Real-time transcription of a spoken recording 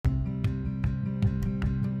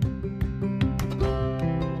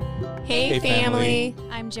Hey family.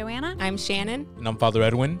 I'm Joanna. I'm Shannon. And I'm Father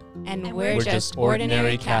Edwin. And we're just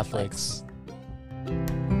ordinary Catholics.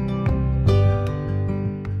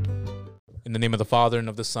 In the name of the Father, and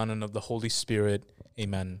of the Son, and of the Holy Spirit.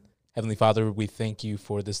 Amen. Heavenly Father, we thank you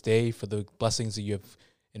for this day, for the blessings that you have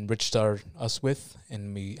enriched us with,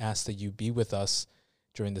 and we ask that you be with us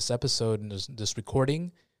during this episode and this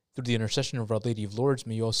recording. Through the intercession of Our Lady of Lourdes,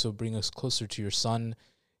 may you also bring us closer to your Son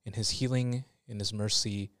in his healing, in his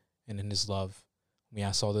mercy, and in his love. We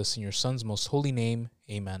ask all this in your Son's most holy name.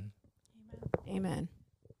 Amen. Amen.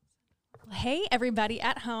 Well, hey, everybody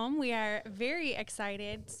at home. We are very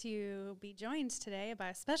excited to be joined today by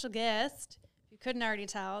a special guest. If you couldn't already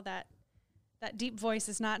tell, that deep voice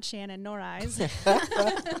is not Shannon nor I's.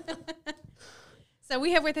 So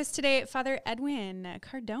we have with us today Father Edwin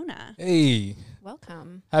Cardona. Hey.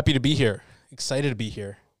 Welcome. Happy to be here. Excited to be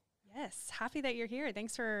here. Yes, happy that you're here.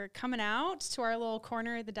 Thanks for coming out to our little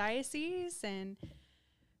corner of the diocese and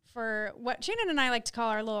for what Shannon and I like to call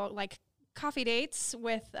our little coffee dates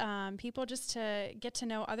with people just to get to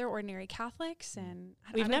know other ordinary Catholics. And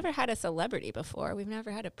We've never had a celebrity before. We've never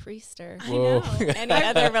had a priest or I any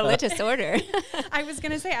other religious order. I was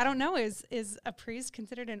going to say, I don't know, is a priest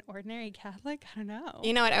considered an ordinary Catholic? I don't know.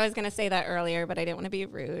 You know what? I was going to say that earlier, but I didn't want to be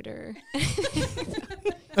rude or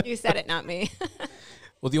you said it, not me.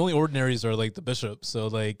 Well, the only ordinaries are like the bishop, so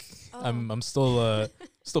I'm still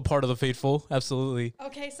part of the faithful. Absolutely.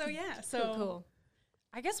 Okay, so Cool.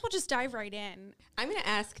 I guess we'll just dive right in. I'm going to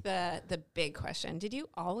ask the big question. Did you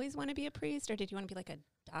always want to be a priest, or did you want to be like a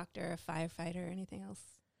doctor, a firefighter, or anything else?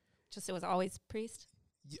 Just it was always priest?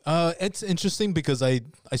 It's interesting because I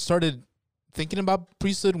started thinking about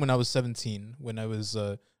priesthood when I was 17, when I was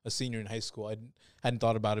a senior in high school. I hadn't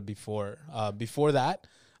thought about it before. Before that,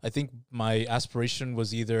 I think my aspiration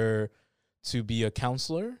was either to be a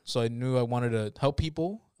counselor, so I knew I wanted to help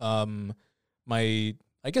people. I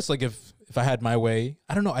guess if I had my way,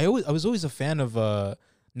 I don't know. I was always a fan of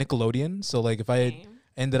Nickelodeon. So if I had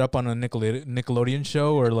ended up on a Nickelodeon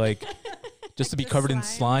show or just to be covered in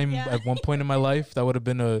slime at one point in my life, that would have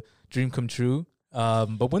been a dream come true.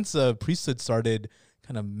 But once the priesthood started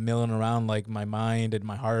kind of milling around my mind and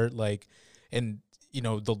my heart, and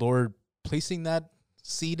the Lord placing that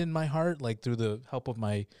seed in my heart, through the help of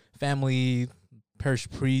my family, parish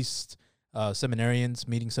priest, seminarians,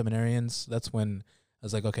 meeting seminarians, that's when I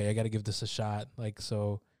was like, okay, I got to give this a shot.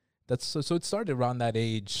 So it started around that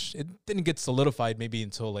age. It didn't get solidified maybe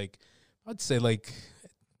until I'd say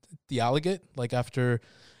theologate, after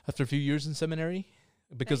a few years in seminary,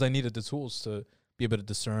 because I needed the tools to be able to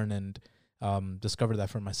discern and discover that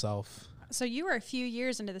for myself. So you were a few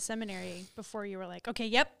years into the seminary before you were like, okay,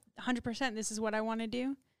 yep, 100%, this is what I want to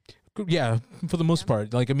do? Yeah, for the most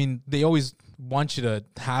part. They always want you to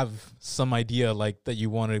have some idea that you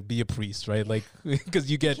want to be a priest, right?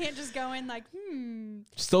 Because you can't just go in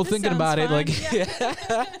still thinking about fun.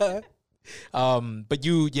 it. Yeah. But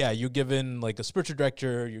you're given a spiritual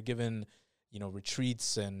director, you're given,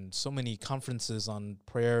 retreats and so many conferences on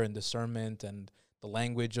prayer and discernment and the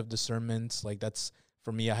language of discernment. That's,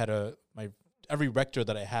 for me, I had every rector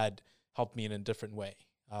that I had helped me in a different way.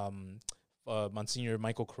 Monsignor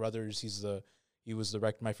Michael Carruthers, he was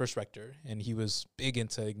my first rector, and he was big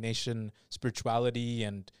into Ignatian spirituality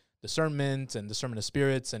and discernment of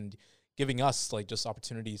spirits, and giving us just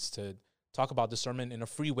opportunities to talk about discernment in a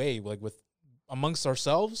free way, with amongst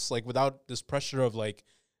ourselves, without this pressure of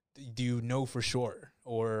do you know for sure,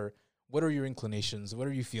 or what are your inclinations, what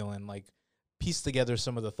are you feeling, piece together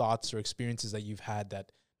some of the thoughts or experiences that you've had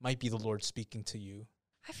that might be the Lord speaking to you.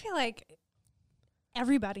 I feel like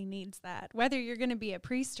everybody needs that, whether you're going to be a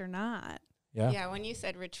priest or not. Yeah, when you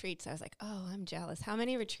said retreats, I was like, oh, I'm jealous. How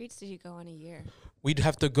many retreats did you go on a year? We'd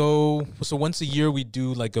have to go, so once a year we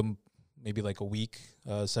do maybe a week,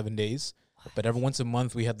 7 days. What? But every once a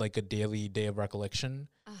month we had a daily day of recollection,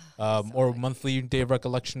 or monthly day of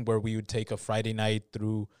recollection, where we would take a Friday night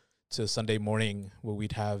through to Sunday morning, where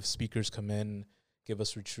we'd have speakers come in, give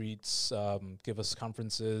us retreats, give us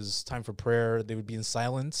conferences, time for prayer. They would be in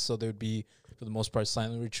silence, so they would be, for the most part,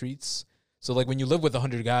 silent retreats. So when you live with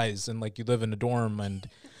 100 guys and you live in a dorm and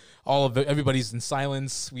everybody's in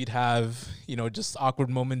silence, we'd have, just awkward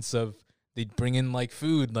moments of, they'd bring in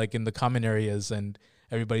food, in the common areas, and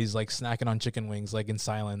everybody's snacking on chicken wings, in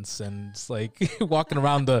silence, and it's walking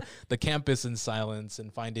around the campus in silence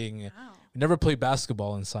and finding, Wow. We never played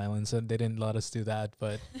basketball in silence, and they didn't let us do that,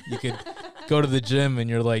 but you could go to the gym and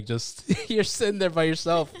you're you're sitting there by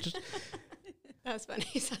yourself. That was funny.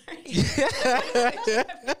 Sorry.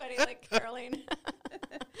 Everybody curling.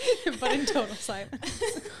 But in total silence.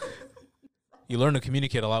 you learn to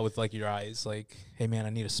communicate a lot with like your eyes. Like, hey man, I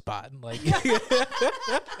need a spot. Like,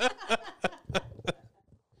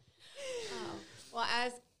 Well,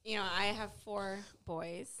 as you know, I have 4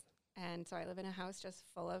 boys, and so I live in a house just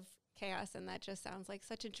full of chaos, and that just sounds like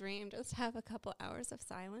such a dream. Just have a couple hours of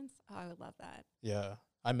silence. Oh, I would love that. yeah,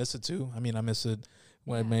 I miss it too. I mean, I miss it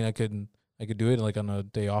when I Yeah. mean I could do it like on a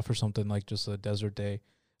day off or something, like just a desert day.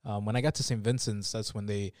 When I got to St. Vincent's, that's when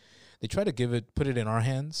they try to put it in our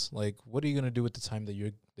hands. Like, what are you gonna do with the time that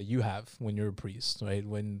you have when you're a priest, right?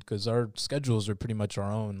 Because our schedules are pretty much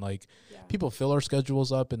our own. Like, Yeah. people fill our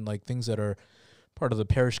schedules up and like things that are part of the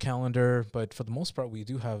parish calendar, but for the most part, we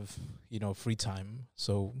do have free time.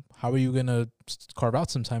 So how are you gonna carve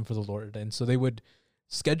out some time for the Lord? And so they would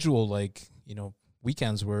schedule like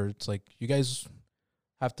weekends where it's like you guys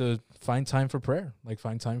have to find time for prayer, like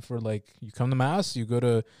find time for like you come to mass, you go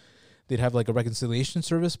to. They'd have like a reconciliation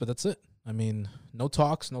service, but that's it. I mean, no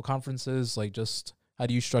talks, no conferences, like just how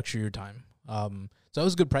do you structure your time? So that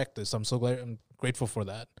was good practice. I'm grateful for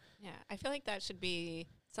that. Yeah, I feel like that should be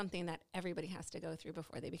something that everybody has to go through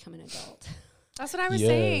before they become an adult. That's what I was Yeah.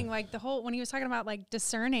 saying. Like when he was talking about like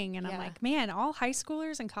discerning, and I'm Yeah. like, man, all high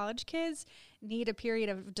schoolers and college kids need a period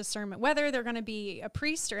of discernment, whether they're going to be a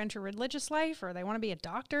priest or enter religious life, or they want to be a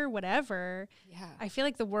doctor, whatever. Yeah. I feel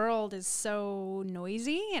like the world is so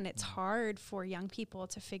noisy, and it's hard for young people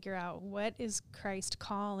to figure out what is Christ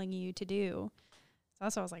calling you to do. So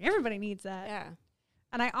that's why I was like, everybody needs that. Yeah.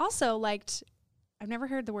 And I also liked, I've never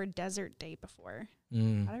heard the word desert date before.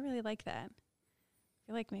 Mm. I really like that. I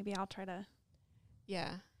feel like maybe I'll try to.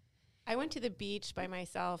 Yeah. I went to the beach by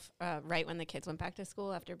myself right when the kids went back to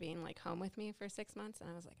school after being like home with me for 6 months. And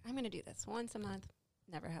I was like, I'm going to do this once a month.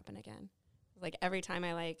 Never happen again. Like every time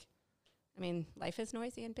life is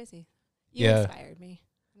noisy and busy. You Yeah. inspired me.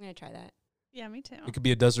 I'm going to try that. Yeah, me too. It could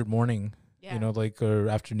be a desert morning, Yeah. like or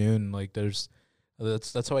afternoon. Like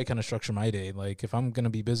that's how I kind of structure my day. Like if I'm gonna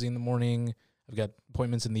be busy in the morning, I've got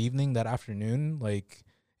appointments in the evening. That afternoon, like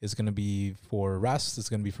is gonna be for rest. It's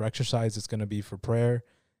gonna be for exercise. It's gonna be for prayer.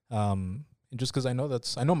 And just because I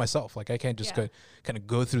know myself. Like I can't just Yeah. kind of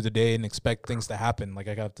go through the day and expect things to happen. Like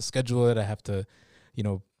I have to schedule it. I have to,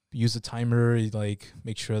 use a timer. Like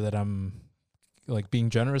make sure that I'm like being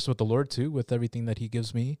generous with the Lord too, with everything that He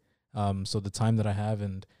gives me. So the time that I have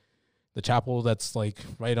and the chapel that's like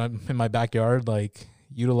right in my backyard, like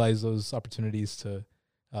utilize those opportunities to,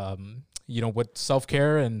 with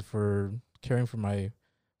self-care and for caring for my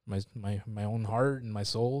own heart and my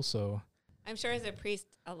soul. So, I'm sure as a priest,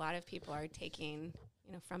 a lot of people are taking,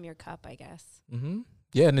 from your cup, I guess.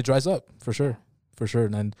 yeah, and it dries up for sure.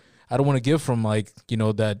 And I don't want to give from like,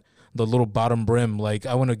 that the little bottom brim. Like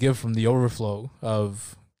I want to give from the overflow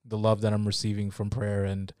of the love that I'm receiving from prayer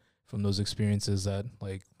and from those experiences that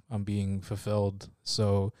like I'm being fulfilled.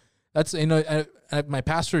 So that's, my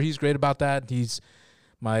pastor, he's great about that. He's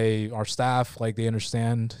our staff, like they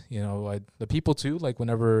understand, the people too, like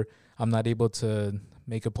whenever I'm not able to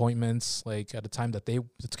make appointments, like at a time that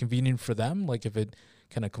it's convenient for them, like if it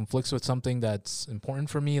kind of conflicts with something that's important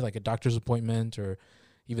for me, like a doctor's appointment or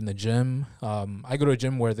even the gym. I go to a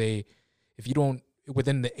gym where if you don't,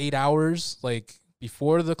 within the 8 hours, like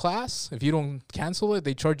before the class, if you don't cancel it,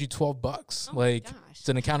 they charge you $12. Oh Like my gosh. it's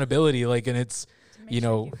an accountability, like, and it's, To make you sure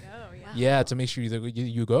know, you go, yeah. Wow. yeah, to make sure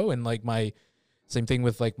you go. And like same thing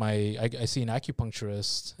with like I see an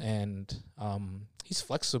acupuncturist and he's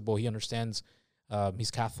flexible. He understands,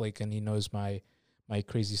 he's Catholic and he knows my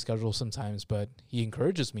crazy schedule sometimes, but he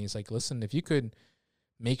encourages me. He's like, listen, if you could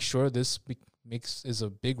make sure this is a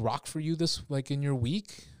big rock for you this like in your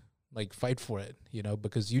week, like fight for it,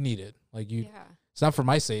 because you need it. Like Yeah. it's not for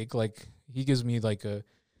my sake. Like he gives me like a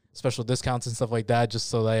special discounts and stuff like that just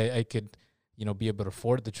so that I could, be able to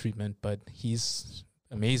afford the treatment. But he's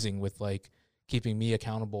amazing with like keeping me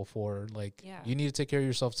accountable for like, Yeah. you need to take care of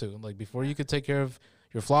yourself too. Like before you could take care of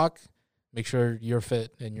your flock, make sure you're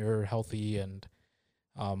fit and you're healthy and,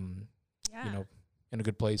 Yeah. in a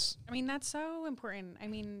good place. I mean, that's so important. I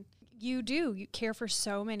mean, you care for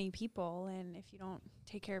so many people, and if you don't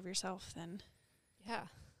take care of yourself, then Yeah.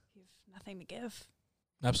 you have nothing to give.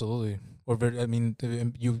 Absolutely. Or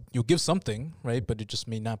you give something, right? But it just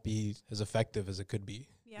may not be as effective as it could be.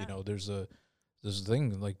 Yeah. There's a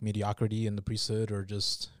thing like mediocrity in the priesthood, or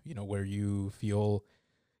just, where you feel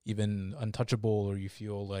even untouchable, or you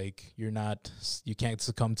feel like you can't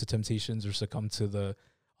succumb to temptations or succumb to the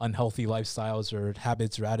unhealthy lifestyles or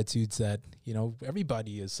habits or attitudes that,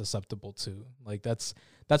 everybody is susceptible to. Like that's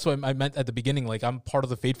what I meant at the beginning. Like I'm part of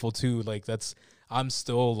the faithful too. Like I'm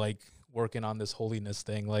still like working on this holiness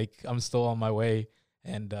thing. Like I'm still on my way,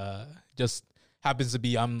 and just happens to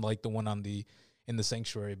be I'm like the one in in the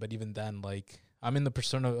sanctuary. But even then, like I'm in the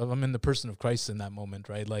person of Christ in that moment,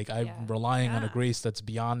 right? Like I'm relying on a grace that's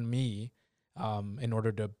beyond me, in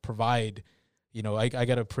order to provide. You know, I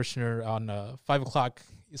got a parishioner on 5 o'clock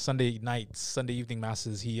Sunday evening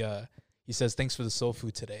masses. He says, "Thanks for the soul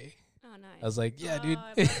food today." Oh, nice. I was like, "Yeah, dude."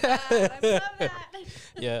 I love that.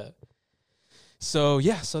 Yeah. So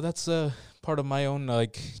that's part of my own,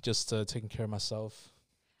 like, just taking care of myself.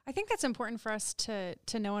 I think that's important for us to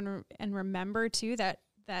know and remember too, that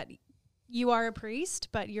you are a priest,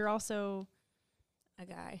 but you're also A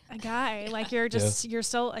guy. Like you're just you're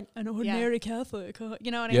still an ordinary Catholic.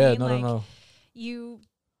 You know what I Yeah, mean? no. You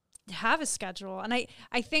have a schedule, and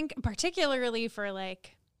I think particularly for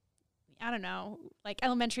like, I don't know, like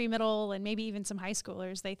elementary, middle, and maybe even some high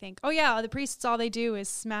schoolers, they think, oh yeah, the priests, all they do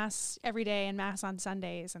is mass every day and mass on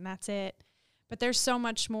Sundays, and that's it. But there's so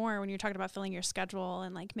much more when you're talking about filling your schedule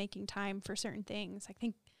and like making time for certain things. I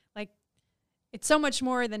think like it's so much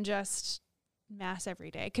more than just mass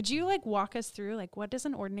every day. Could you like walk us through like what does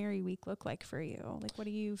an ordinary week look like for you? Like what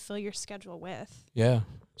do you fill your schedule with? Yeah.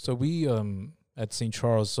 So we at St.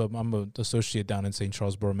 Charles, so I'm an associate down in St.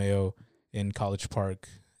 Charles Borromeo in College Park,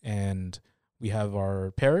 and we have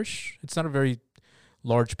our parish. It's not a very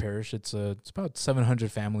large parish. It's about 700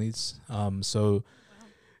 families. So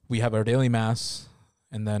we have our daily mass,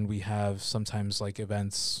 and then we have sometimes like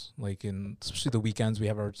events, like in especially the weekends. We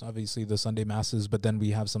have our obviously the Sunday masses, but then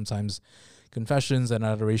we have sometimes confessions and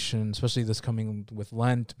adoration. Especially this coming with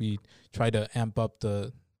Lent, we try to amp up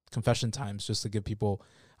the confession times just to give people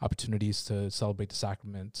opportunities to celebrate the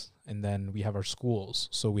sacrament. And then we have our schools.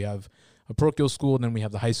 So we have a parochial school, and then we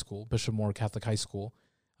have the high school, Bishop Moore Catholic High School,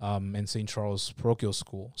 and St. Charles Parochial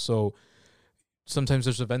School. So sometimes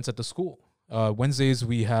there's events at the school. Wednesdays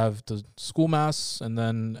we have the school mass, and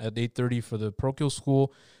then at 8:30 for the parochial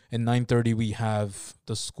school, and 9:30 we have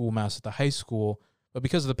the school mass at the high school. But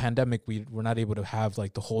because of the pandemic, we're not able to have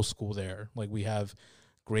like the whole school there. Like we have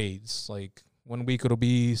grades. Like 1 week it'll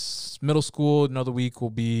be middle school, another week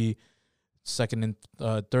will be second and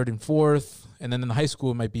third and fourth, and then in the high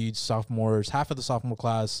school it might be sophomores, half of the sophomore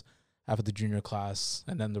class, half of the junior class,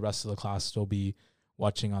 and then the rest of the class will be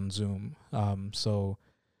watching on Zoom.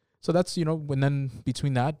 So that's, you know, and then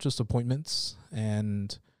between that, just appointments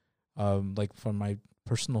and like for my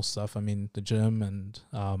personal stuff, I mean the gym and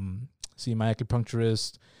see my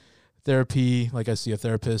acupuncturist, therapy. Like I see a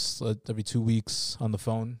therapist every 2 weeks on the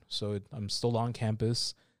phone, so I'm still on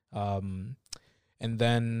campus. And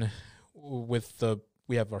then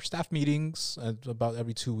we have our staff meetings about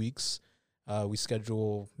every 2 weeks. We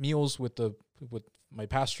schedule meals with my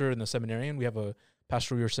pastor and the seminarian. We have a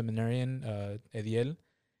pastoral year seminarian, Ediel,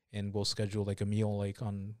 and we'll schedule like a meal like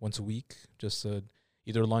on once a week, just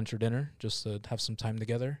either lunch or dinner, just to have some time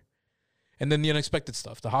together. And then the unexpected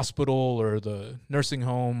stuff, the hospital or the nursing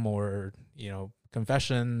home or, you know,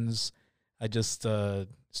 confessions. I just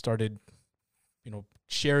started, you know,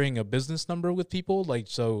 sharing a business number with people. Like,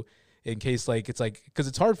 so in case like, it's like, cause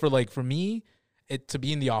it's hard for me to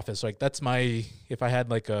be in the office. Like that's if I had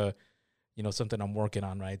like a, you know, something I'm working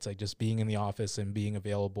on, right? It's like just being in the office and being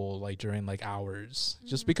available like during like hours,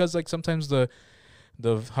 just because like sometimes the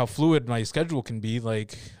how fluid my schedule can be,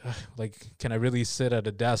 like can I really sit at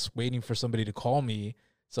a desk waiting for somebody to call me?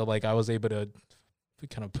 So like I was able to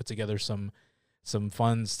kind of put together some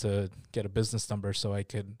funds to get a business number so I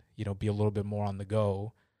could, you know, be a little bit more on the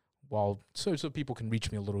go so people can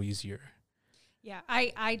reach me a little easier. Yeah,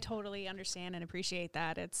 I totally understand and appreciate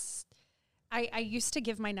that. I used to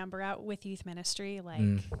give my number out with youth ministry. Like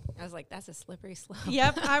I was like, that's a slippery slope.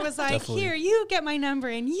 Yep. I was like, Definitely. Here, you get my number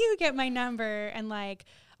and you get my number. And like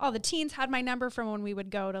all the teens had my number from when we would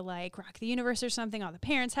go to like Rock the Universe or something. All the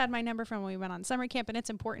parents had my number from when we went on summer camp. And it's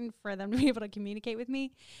important for them to be able to communicate with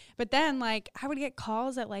me. But then like I would get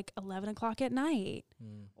calls at like 11 o'clock at night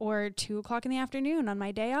or 2 o'clock in the afternoon on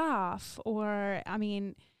my day off. Or, I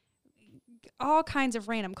mean, all kinds of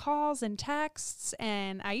random calls and texts,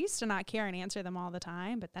 and I used to not care and answer them all the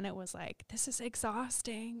time, but then it was like, this is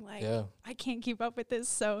exhausting. Like, I can't keep up with this.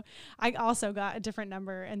 So I also got a different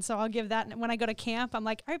number, and so I'll give that. And when I go to camp, I'm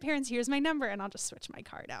like, all right, parents, here's my number, and I'll just switch my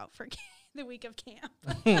card out for the week of camp.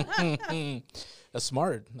 That's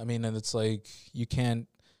smart. I mean, and it's like you can't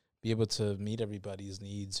be able to meet everybody's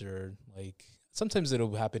needs, or like sometimes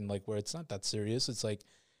it'll happen like where it's not that serious. It's like,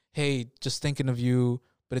 hey, just thinking of you,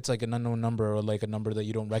 but it's like an unknown number or like a number that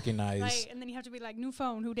you don't recognize. Right, and then you have to be like, new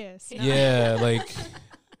phone, who dis? Yeah, like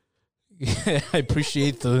I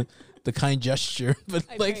appreciate the kind gesture, but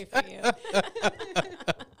I like pray for you.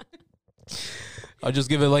 I'll just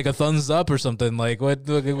give it like a thumbs up or something. Like what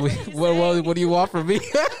do you want from me?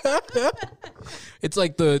 It's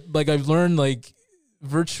like I've learned like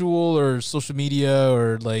virtual or social media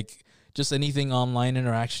or like just anything online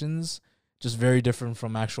interactions, just very different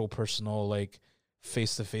from actual personal, like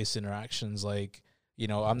face-to-face interactions. Like, you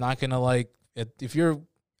know, I'm not gonna like if you're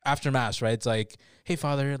after mass, right? It's like, hey,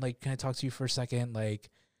 Father, like, can I talk to you for a second? Like,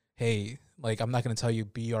 hey, like, I'm not gonna tell you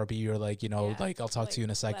BRB or like, you know, Yeah. like I'll talk to you in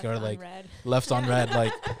a second, Left or on like red. left on red.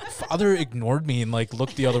 Like, Father ignored me and like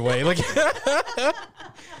looked the other way. Like,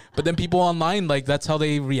 but then people online, like, that's how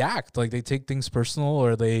they react. Like, they take things personal,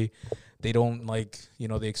 or they don't, like, you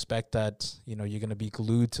know, they expect that, you know, you're gonna be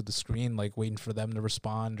glued to the screen, like waiting for them to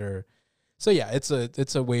respond. Or so yeah, it's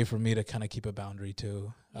a way for me to kind of keep a boundary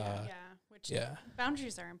too. Which Yeah.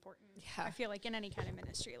 boundaries are important. Yeah. I feel like in any kind of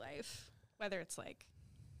ministry life, whether it's like,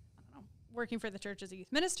 I don't know, working for the church as a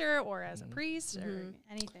youth minister or as a priest or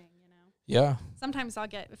anything, you know. Yeah. Sometimes I'll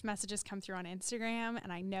get, if messages come through on Instagram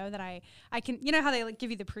and I know that I can, you know how they like give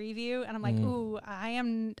you the preview and I'm like, ooh, I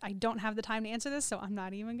don't have the time to answer this, so I'm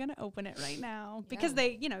not even going to open it right now, because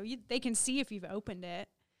they, you know, they can see if you've opened it.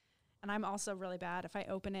 And I'm also really bad. If I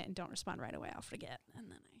open it and don't respond right away, I'll forget. And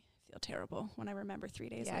then I feel terrible when I remember 3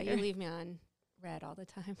 days Yeah, later. you leave me on red all the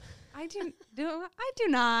time. I do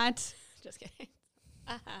not. Just kidding.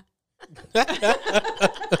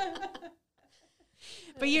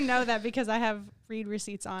 But you know that because I have read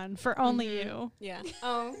receipts on for only you. Yeah.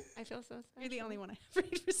 Oh, I feel so special. You're the only one I have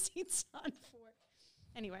read receipts on for.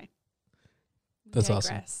 Anyway. That's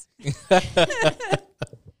awesome. Digress.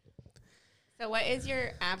 So what is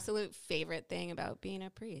your absolute favorite thing about being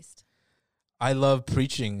a priest? I love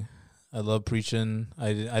preaching. I love preaching.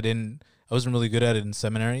 I wasn't really good at it in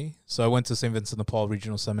seminary. So I went to St. Vincent de Paul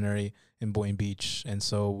Regional Seminary in Boynton Beach. And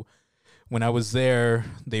so when I was there,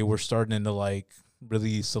 they were starting to like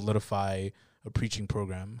really solidify a preaching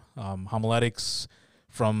program. Homiletics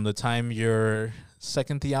from the time you're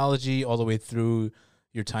second theology all the way through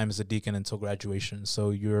your time as a deacon until graduation.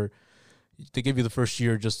 So they give you the first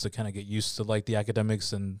year just to kind of get used to like the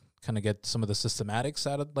academics and kind of get some of the systematics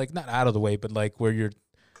out of, like, not out of the way, but like where you're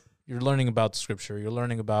learning about scripture, you're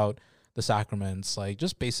learning about the sacraments, like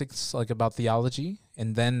just basics like about theology.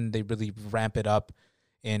 And then they really ramp it up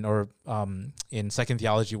in second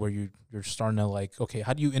theology, where you're starting to like, okay,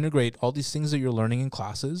 how do you integrate all these things that you're learning in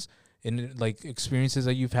classes, in like experiences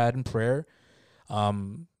that you've had in prayer,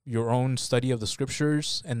 your own study of the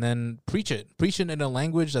scriptures, and then preach it in a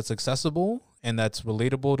language that's accessible and that's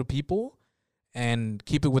relatable to people, and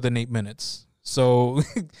keep it within 8 minutes. So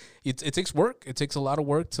it takes work. It takes a lot of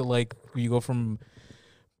work to, like, you go from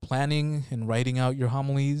planning and writing out your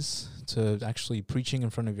homilies to actually preaching in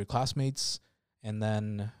front of your classmates. And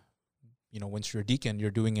then, you know, once you're a deacon, you're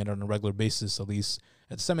doing it on a regular basis, at least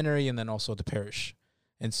at the seminary and then also at the parish.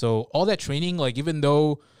 And so all that training, like, even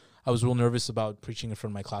though I was real nervous about preaching in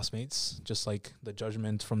front of my classmates, just like the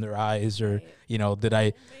judgment from their eyes, or, you know, did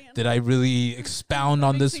I really expound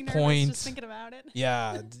on this point? Just thinking about it.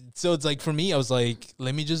 Yeah. So it's like, for me, I was like,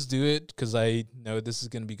 let me just do it because I know this is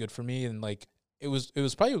going to be good for me. And like, it was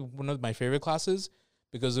probably one of my favorite classes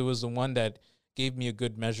because it was the one that gave me a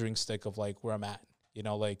good measuring stick of like where I'm at, you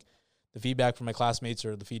know, like the feedback from my classmates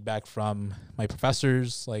or the feedback from my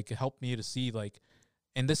professors, like, it helped me to see like,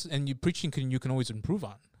 preaching you can always improve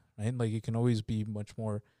on. Right? Like, you can always be much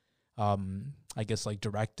more, I guess, like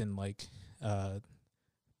direct and like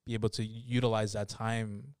be able to utilize that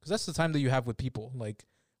time, because that's the time that you have with people, like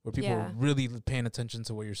where people are really paying attention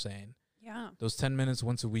to what you're saying. Yeah. Those 10 minutes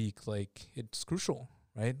once a week, like, it's crucial,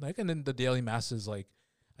 right? Like, and then the daily masses, like,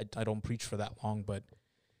 I don't preach for that long, but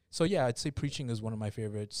so yeah, I'd say preaching is one of my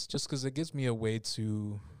favorites, just because it gives me a way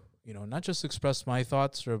to, you know, not just express my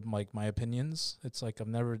thoughts or like my opinions. It's like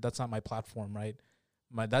that's not my platform, right?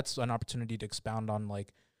 That's an opportunity to expound on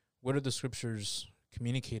like, what are the scriptures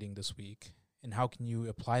communicating this week, and how can you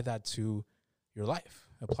apply that to your life?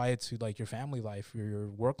 Apply it to like your family life, or your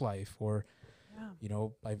work life, or you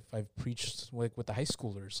know, I've preached like with the high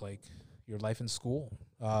schoolers, like your life in school.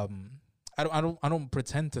 I don't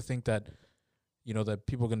pretend to think that, you know, that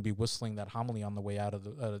people are going to be whistling that homily on the way out of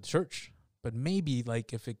the church, but maybe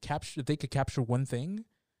like if they could capture one thing,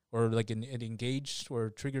 or like it engaged or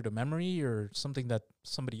triggered a memory or something that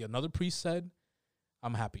another priest said,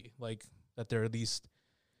 I'm happy. Like, that they're at least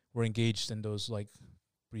were engaged in those like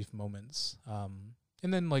brief moments.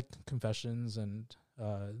 And then like confessions and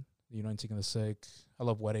the anointing of the sick. I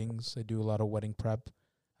love weddings. I do a lot of wedding prep.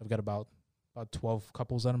 I've got about 12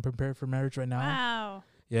 couples that I'm prepared for marriage right now. Wow.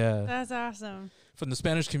 Yeah. That's awesome. From the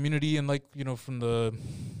Spanish community, and like, you know, from a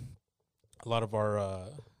lot of our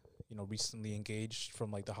you know, recently engaged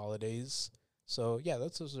from like the holidays. So yeah,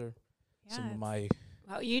 those are some of my.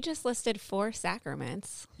 Wow, you just listed 4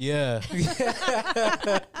 sacraments. Yeah.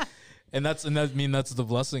 and that's the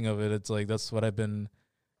blessing of it. It's like that's what I've been,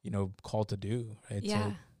 called to do, right?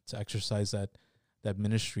 Yeah. To exercise that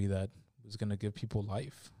ministry that is going to give people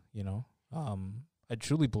life. I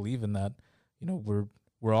truly believe in that.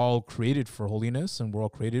 We're all created for holiness, and we're all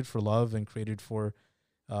created for love, and created for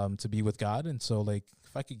to be with God. And so, like,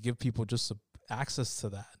 if I could give people just access to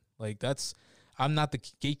that, like, I'm not the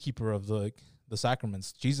gatekeeper of the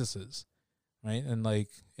sacraments. Jesus is, right? And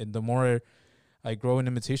the more I grow in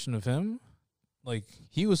imitation of him, like,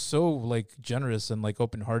 he was so, like, generous and, like,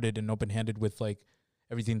 open-hearted and open-handed with, like,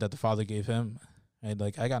 everything that the Father gave him. Right?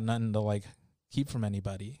 Like, I got nothing to, like, keep from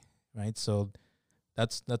anybody, right? So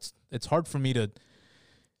that's it's hard for me to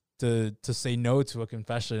say no to a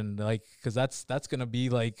confession, like, because that's gonna be,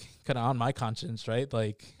 like, kind of on my conscience, right?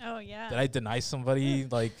 Like, Oh yeah. did I deny somebody,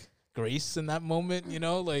 like, grace in that moment,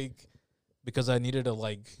 like, because I needed to,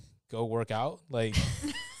 like, go work out? Like,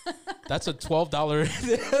 that's a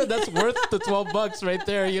 $12 that's worth the $12 right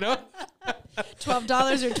there,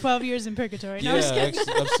 $12 or 12 years in purgatory. No, I'm just yeah,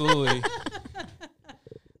 kidding. absolutely.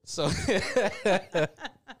 So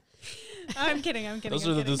I'm kidding. those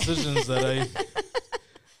are the decisions that I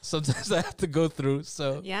sometimes I have to go through.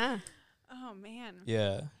 So Yeah. Oh man.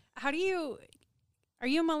 yeah. Are you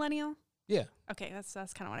a millennial? Yeah. Okay, that's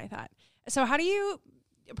kind of what I thought. So how do you,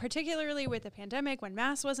 particularly with the pandemic when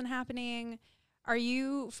mass wasn't happening, are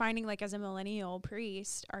you finding, like, as a millennial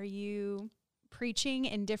priest, are you preaching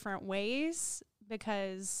in different ways?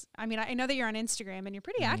 Because I mean, I know that you're on Instagram and you're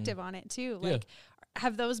pretty active on it too. Yeah. Like,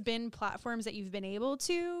 have those been platforms that you've been able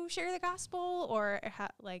to share the gospel, or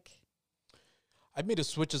I made a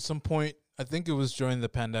switch at some point. I think it was during the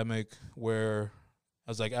pandemic where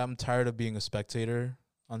I was like, I'm tired of being a spectator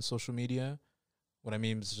on social media. What I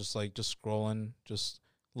mean is just scrolling, just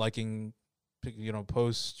liking,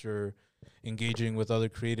 posts, or engaging with other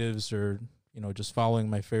creatives, or, just following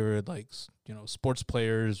my favorite, like, sports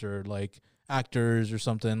players or, like, actors or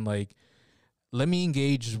something. Like, let me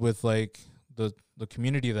engage with, like, the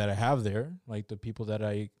community that I have there, like the people that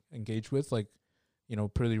I engage with, like,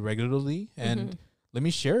 pretty regularly, and let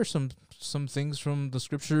me share some things from the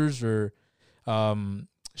scriptures, or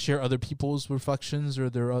share other people's reflections,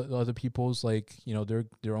 or their other people's, like,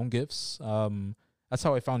 their own gifts. That's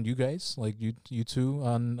how I found you guys, like you two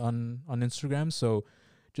on Instagram. So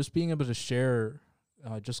just being able to share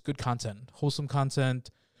just good content, wholesome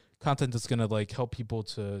content that's gonna, like, help people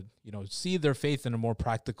to see their faith in a more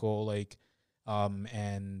practical, like,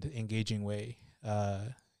 and engaging way.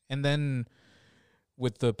 And then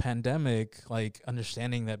with the pandemic, like,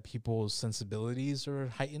 understanding that people's sensibilities are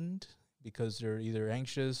heightened because they're either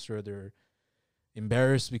anxious or they're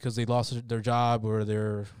embarrassed because they lost their job, or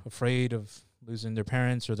they're afraid of losing their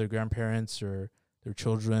parents or their grandparents or their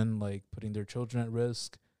children, like putting their children at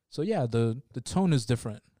risk. So yeah, the tone is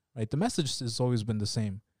different, right? The message has always been the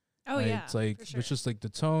same. Oh right? yeah, It's like, for sure. it's just like the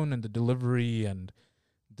tone and the delivery and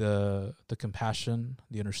the compassion,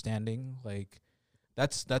 the understanding. Like,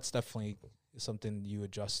 that's definitely something you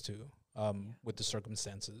adjust to with the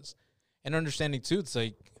circumstances. And understanding too, it's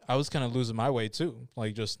like I was kind of losing my way too,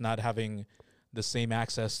 like just not having the same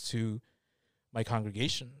access to my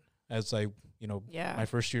congregation as my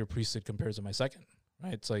first year of priesthood compared to my second,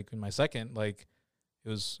 right? It's like in my second, like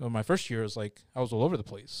my first year was like I was all over the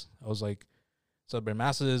place. I was like celebrating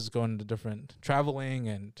masses, going to different, traveling,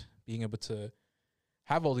 and being able to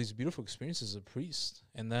have all these beautiful experiences as a priest.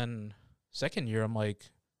 And then second year, I'm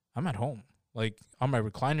like, I'm at home, like on my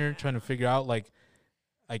recliner, trying to figure out, like,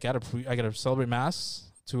 I gotta celebrate mass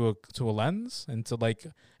to a lens and to, like,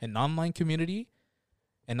 an online community,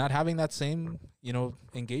 and not having that same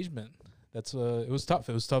engagement. That's it was tough.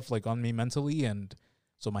 It was tough, like, on me mentally, and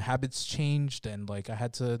so my habits changed, and, like, I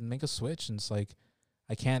had to make a switch. And it's like,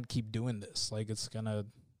 I can't keep doing this. Like, it's gonna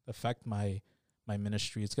affect my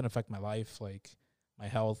ministry. It's gonna affect my life, like my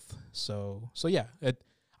health. So yeah,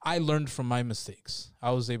 I learned from my mistakes.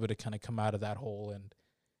 I was able to kind of come out of that hole,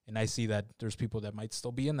 and I see that there's people that might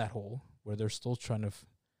still be in that hole where they're still trying to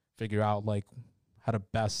figure out, like, how to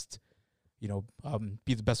best,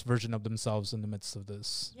 be the best version of themselves in the midst of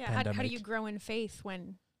this pandemic. How do you grow in faith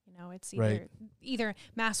when, it's Right. either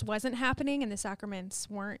mass wasn't happening and the sacraments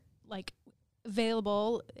weren't, like,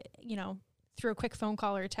 available, through a quick phone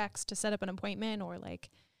call or text to set up an appointment, or, like,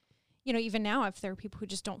 even now, if there are people who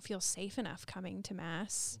just don't feel safe enough coming to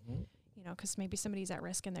mass, because maybe somebody's at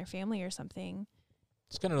risk in their family or something.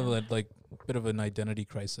 It's kind of like a bit of an identity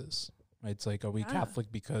crisis, right? It's like, are we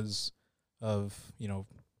Catholic because of,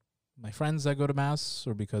 my friends that go to mass,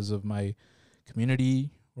 or because of my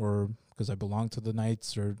community, or because I belong to the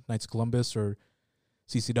Knights or Knights of Columbus or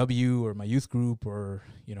CCW or my youth group, or,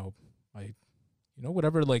 my you know,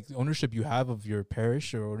 whatever like ownership you have of your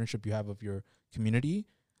parish or ownership you have of your community,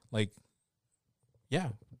 like, yeah,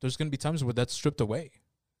 there's going to be times where that's stripped away,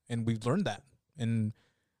 and we've learned that. And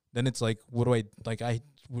then it's like, what do I, like,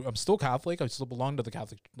 I'm still Catholic. I still belong to the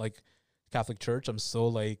Catholic Church. I'm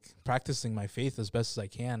still like practicing my faith as best as I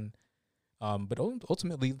can. But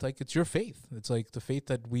ultimately, like, it's your faith. It's like the faith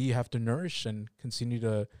that we have to nourish and continue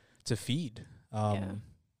to feed.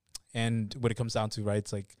 And what it comes down to, right,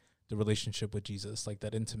 it's like the relationship with Jesus, like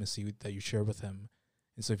that intimacy that you share with him.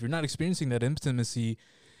 And so if you're not experiencing that intimacy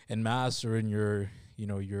in Mass or in your, you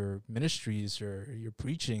know, your ministries or your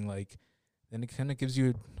preaching, like, then it kind of gives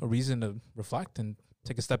you a reason to reflect and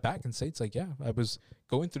take a step back and say, it's like, yeah, I was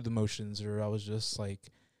going through the motions, or I was just like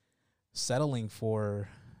settling for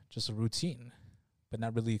just a routine, but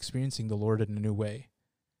not really experiencing the Lord in a new way.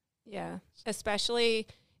 Yeah, especially,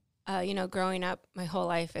 you know, growing up my whole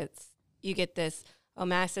life, you get this,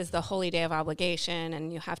 Mass is the holy day of obligation,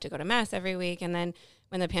 and you have to go to Mass every week. And then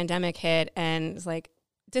when the pandemic hit, and it's like,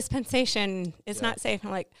 dispensation is not safe, I'm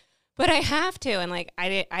like, but I have to. And like,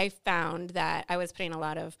 I found that I was putting a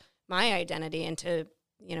lot of my identity into,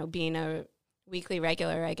 you know, being a weekly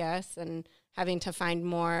regular, I guess, and having to find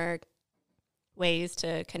more ways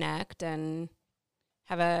to connect and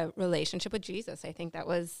have a relationship with Jesus. I think that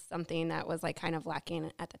was something that was like kind of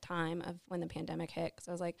lacking at the time of when the pandemic hit.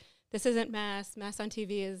 So I was like, this isn't Mass. Mass on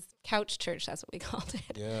TV is couch church. That's what we called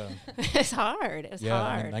it. Yeah. It's hard. It's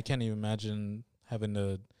hard. And I can't even imagine having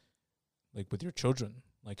to, like, with your children,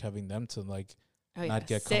 like having them to like not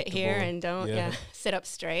get sit here and don't sit up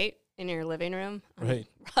straight in your living room. Right.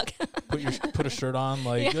 Put a shirt on,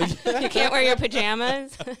 like Yeah. You can't wear your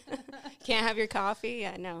pajamas. Can't have your coffee.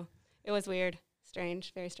 Yeah, no. It was weird.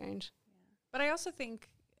 Strange, very strange. But I also think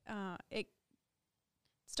it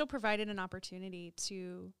still provided an opportunity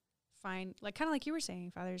to find, like, kind of like you were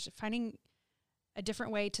saying, Fathers, finding a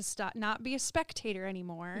different way to not be a spectator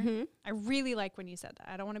anymore. Mm-hmm. I really like when you said that.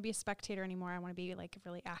 I don't want to be a spectator anymore. I want to be like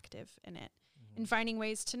really active in it, and finding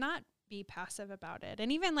ways to not be passive about it.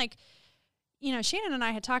 And even like, you know, Shannon and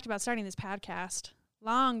I had talked about starting this podcast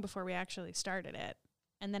long before we actually started it.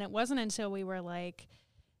 And then it wasn't until we were like,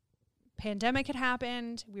 pandemic had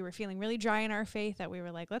happened, we were feeling really dry in our faith, that we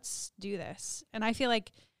were like, let's do this. And I feel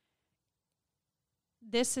like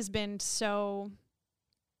this has been so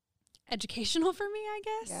educational for me, I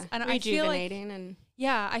guess. Yeah. And rejuvenating.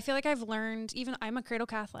 I feel like I've learned, even I'm a cradle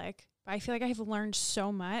Catholic, but I feel like I've learned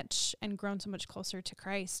so much and grown so much closer to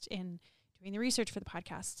Christ in doing the research for the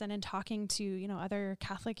podcasts and in talking to, you know, other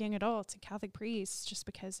Catholic young adults and Catholic priests, just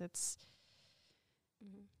because it's...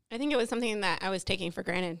 I think it was something that I was taking for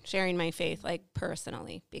granted, sharing my faith, like,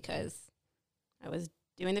 personally, because I was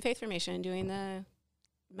doing the faith formation, doing the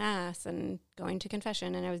Mass, and going to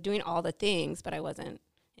confession, and I was doing all the things, but I wasn't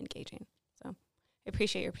engaging. So I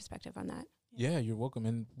appreciate your perspective on that. Yeah, you're welcome.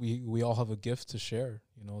 And we all have a gift to share,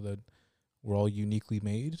 you know, that we're all uniquely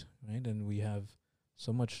made, right? And we have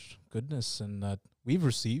so much goodness and that we've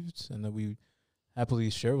received and that we happily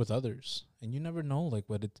share with others. And you never know, like,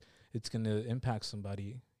 what it's going to impact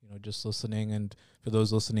somebody, you know, just listening. And for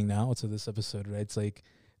those listening now to this episode, right, it's like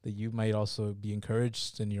that you might also be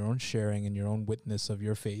encouraged in your own sharing and your own witness of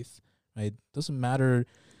your faith, right? Doesn't matter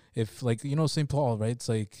if, like, you know, St. Paul, right? It's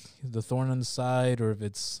like the thorn on the side, or if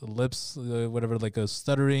it's lips, whatever, like a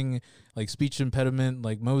stuttering, like speech impediment,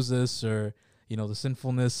 like Moses, or, you know, the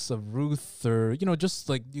sinfulness of Ruth, or, you know, just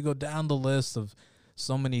like you go down the list of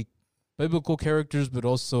so many biblical characters, but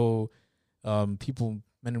also people,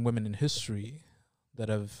 men and women in history that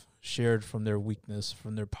have shared from their weakness,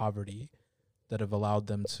 from their poverty, that have allowed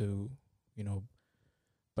them to, you know,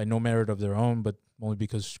 by no merit of their own, but only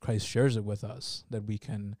because Christ shares it with us, that we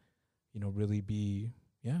can, you know, really be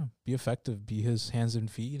effective, be his hands and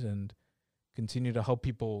feet, and continue to help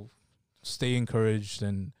people stay encouraged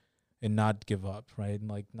and not give up, right? And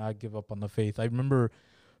like not give up on the faith. I remember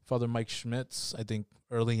Father Mike Schmitz, I think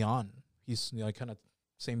early on, he's, you know, kind of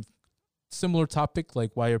similar topic,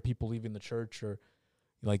 like why are people leaving the church or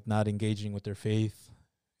like not engaging with their faith?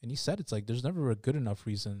 And he said, it's like, there's never a good enough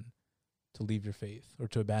reason to leave your faith or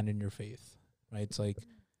to abandon your faith, right? It's like,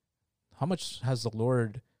 how much has the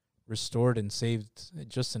Lord restored and saved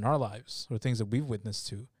just in our lives, or things that we've witnessed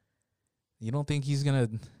to? You don't think he's going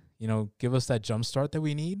to, you know, give us that jump start that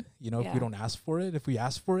we need, you know, if we don't ask for it, if we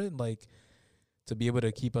ask for it, like to be able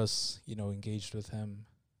to keep us, you know, engaged with him.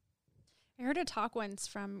 I heard a talk once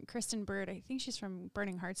from Kristen Bird. I think she's from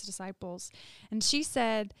Burning Hearts Disciples. And she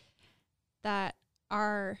said that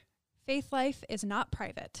our faith life is not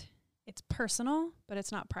private. It's personal, but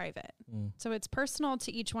it's not private. So it's personal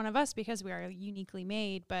to each one of us because we are uniquely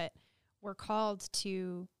made, but we're called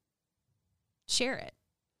to share it,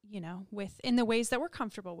 in the ways that we're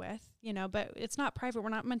comfortable with, but it's not private. We're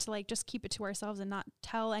not meant to like just keep it to ourselves and not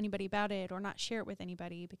tell anybody about it or not share it with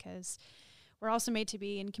anybody, because we're also made to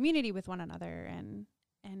be in community with one another and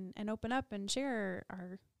open up and share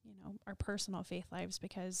our personal faith lives,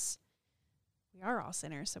 because we are all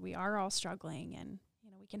sinners. So we are all struggling, and,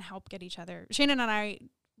 we can help get each other. Shannon and I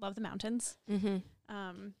love the mountains.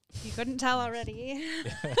 Mm-hmm. You couldn't tell already.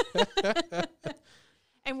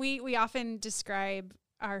 And we often describe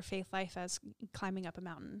our faith life as climbing up a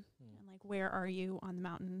mountain. And like, where are you on the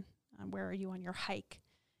mountain? Where are you on your hike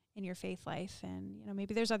in your faith life? And,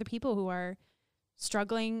 maybe there's other people who are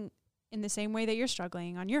struggling in the same way that you're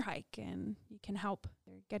struggling on your hike, and you can help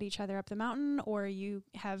get each other up the mountain, or you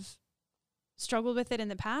have struggled with it in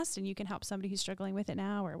the past and you can help somebody who's struggling with it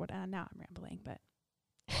now, or what. Now I'm rambling, but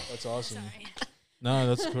That's awesome. sorry. No,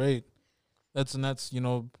 that's great. That's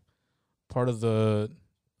part of the,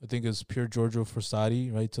 I think it's Pier Giorgio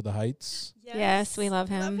Frassati, right, to the heights. Yes, we love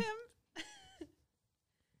him.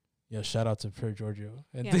 Yeah, shout out to Pier Giorgio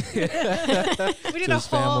and Yeah. We did to his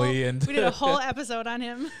family, and we did a whole episode on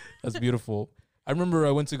him. that's beautiful. I remember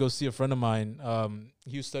I went to go see a friend of mine.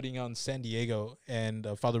 He was studying out in San Diego, and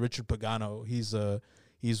Father Richard Pagano. He's a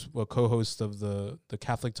co-host of the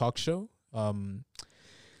Catholic talk show.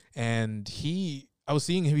 And I was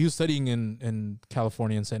seeing him. He was studying in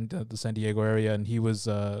California, in the San Diego area, and he was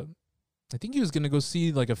I think he was gonna go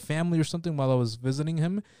see like a family or something while I was visiting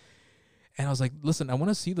him. And I was like, listen, I want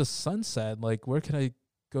to see the sunset. Like, where can I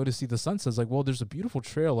go to see the sunset? It's like, well, there's a beautiful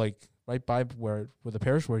trail like right by where the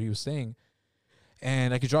parish where he was staying.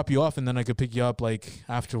 And I could drop you off, and then I could pick you up like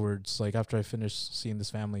afterwards, like after I finished seeing this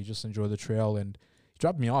family, just enjoy the trail. And he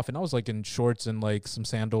dropped me off, and I was like in shorts and like some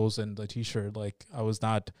sandals and a t-shirt. Like, I was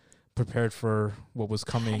not prepared for what was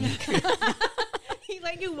coming. He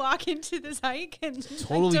let you walk into this hike and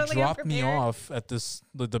Totally like, dropped me unprepared. off at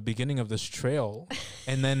the beginning of this trail.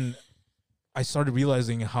 And then I started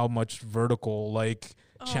realizing how much vertical like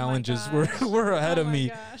Oh my challenges gosh. were ahead Oh of my me.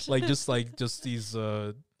 gosh. Like just these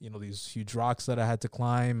these huge rocks that I had to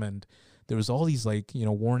climb, and there was all these like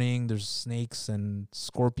warning, there's snakes and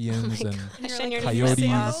scorpions, and And you're And like, your coyotes.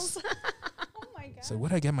 sandals. Oh my god. so what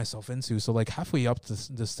did I get myself into? So like halfway up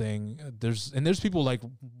this thing, there's people like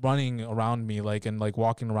running around me, like, and like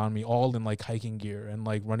walking around me, all in like hiking gear and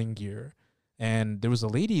like running gear. And there was a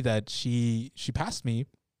lady that she passed me,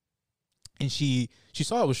 and she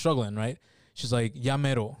saw I was struggling, right? She's like, "Ya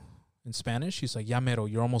mero," in Spanish. She's like, "Ya mero,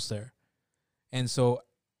 you're almost there." And so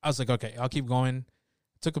I was like, okay, I'll keep going.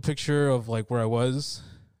 Took a picture of like where I was.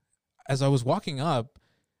 As I was walking up,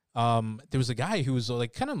 there was a guy who was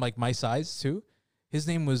like kind of like my size too. His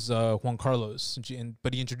name was Juan Carlos,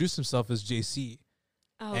 but he introduced himself as JC.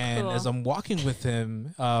 Oh, And cool. as I'm walking with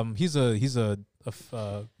him, he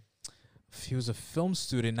was a film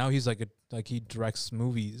student. Now he's he directs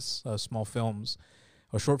movies, small films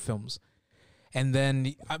or short films. And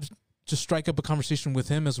then I just strike up a conversation with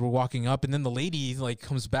him as we're walking up, and then the lady like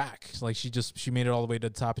comes back, like she made it all the way to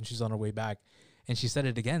the top, and she's on her way back, and she said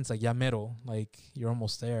it again. It's like, "Ya mero," like you're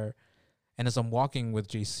almost there. And as I'm walking with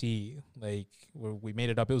JC, like we made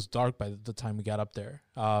it up. It was dark by the time we got up there.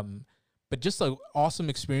 But just an awesome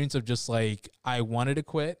experience of just like, I wanted to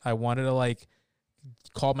quit. I wanted to like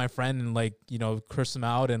call my friend and like, curse him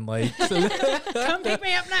out and like, Come pick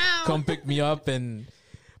me up now. come pick me up.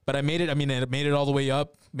 But I made it. I mean, I made it all the way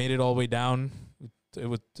up, made it all the way down.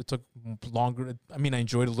 It took longer. I mean, I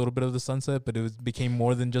enjoyed a little bit of the sunset, but became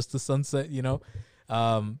more than just the sunset,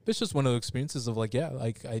 It's just one of the experiences of like, yeah,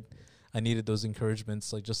 like I needed those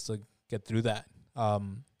encouragements, like just to get through that.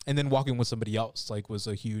 And then walking with somebody else, like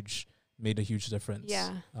made a huge difference.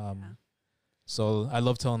 Yeah. So I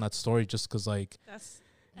love telling that story just because like, That's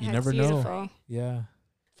you That's never know. beautiful. Yeah.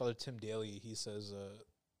 Father Tim Daly, he says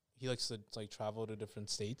he likes to like travel to different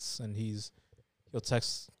states, and he'll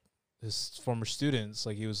text his former students.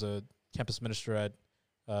 Like he was a campus minister at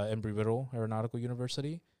Embry-Riddle Aeronautical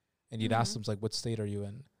University, and he'd ask them like, "What state are you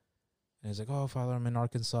in?" And he's like, "Oh, Father, I'm in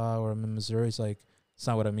Arkansas or I'm in Missouri." He's like, "It's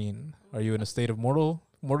not what I mean. Are you in a state of mortal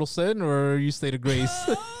sin, or are you state of grace?"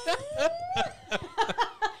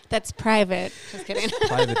 That's private. Just kidding.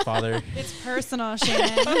 Private, Father. It's personal,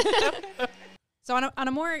 Shannon. So on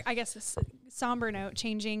a more, I guess, somber note,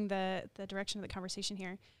 changing the direction of the conversation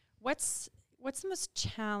here, what's the most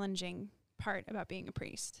challenging part about being a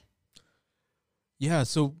priest? Yeah,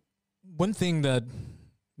 so one thing that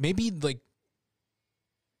maybe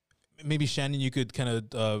Shannon, you could kind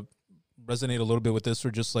of resonate a little bit with this,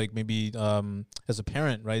 or just like maybe as a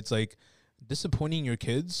parent, right? It's like disappointing your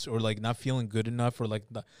kids, or like not feeling good enough, or like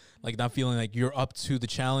not feeling like you're up to the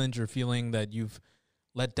challenge, or feeling that you've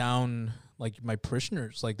let down like my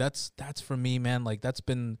parishioners. Like that's for me, man. Like that's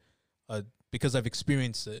been because I've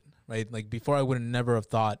experienced it, right? Like before I would never have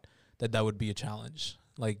thought that would be a challenge.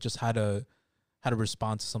 Like just how to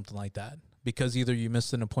respond to something like that, because either you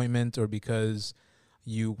missed an appointment or because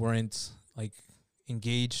you weren't like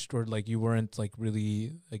engaged, or like you weren't like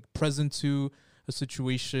really like present to a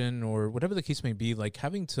situation, or whatever the case may be. Like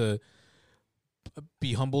having to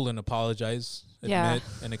be humble and apologize, admit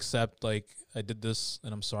and accept, like I did this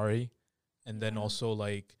and I'm sorry. And then also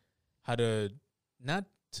like how to not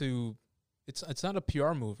to, it's not a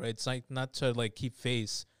PR move, right? It's like not to like keep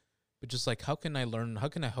face, but just like, how can I learn? How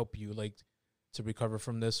can I help you like to recover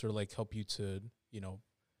from this, or like help you to,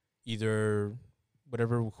 either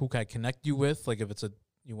whatever, who can I connect you with? Like if it's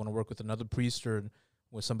you want to work with another priest or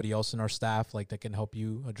with somebody else in our staff, like that can help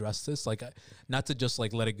you address this. Like not to just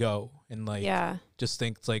like let it go and like just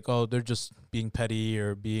think it's like, oh, they're just being petty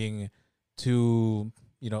or being too,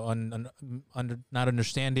 not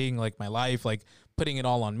understanding like my life, like putting it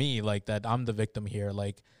all on me, like that I'm the victim here.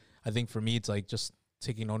 Like I think for me, it's like just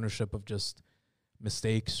taking ownership of just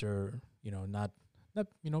mistakes, or not a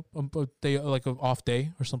day, like an off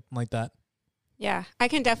day or something like that. Yeah, I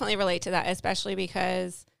can definitely relate to that, especially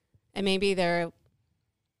because, and maybe they're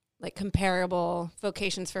like comparable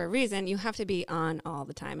vocations for a reason. You have to be on all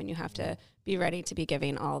the time, and you have to be ready to be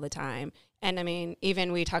giving all the time. And I mean,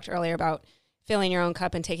 even we talked earlier about filling your own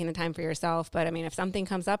cup and taking the time for yourself. But I mean, if something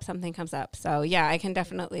comes up, something comes up. So yeah, I can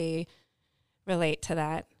definitely relate to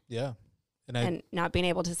that. Yeah. And not being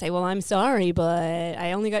able to say, well, I'm sorry, but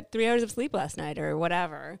I only got 3 hours of sleep last night or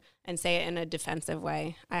whatever, and say it in a defensive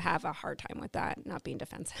way. I have a hard time with that, not being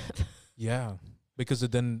defensive. Yeah. Because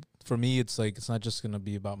then for me, it's like, it's not just going to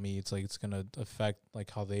be about me. It's like, it's going to affect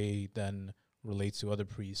like how they then relate to other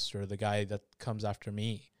priests or the guy that comes after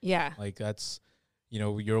me. Yeah. Like that's,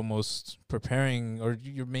 you're almost preparing, or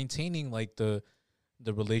you're maintaining like the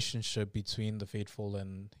relationship between the faithful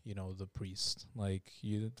and, the priest. Like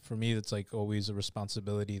for me, it's like always a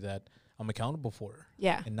responsibility that I'm accountable for.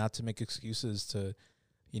 Yeah. And not to make excuses to,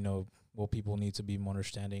 well, people need to be more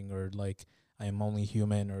understanding, or like I am only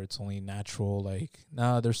human, or it's only natural. Like,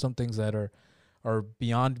 there's some things that are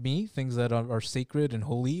beyond me, things that are sacred and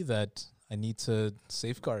holy that I need to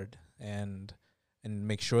safeguard and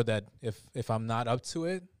make sure that if I'm not up to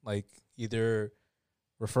it, like either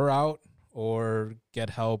refer out or get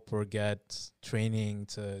help or get training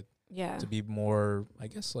to be more, I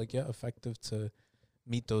guess, like, effective to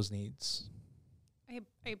meet those needs.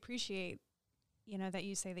 I appreciate, that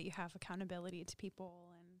you say that you have accountability to people,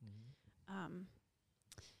 and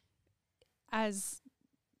as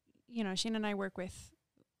Shane and I work with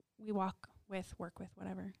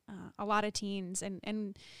whatever, a lot of teens,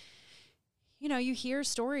 and you hear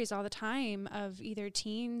stories all the time of either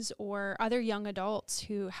teens or other young adults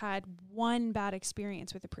who had one bad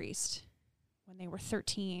experience with a priest when they were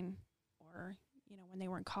 13, or when they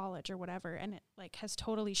were in college or whatever, and it like has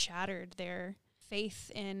totally shattered their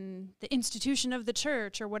faith in the institution of the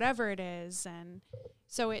church or whatever it is. And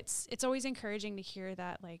so it's always encouraging to hear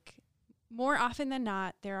that, like, more often than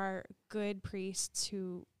not, there are good priests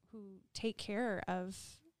who take care of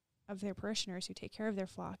their parishioners, who take care of their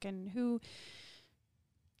flock, and who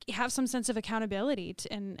have some sense of accountability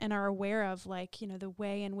and are aware of, like, the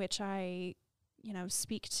way in which I,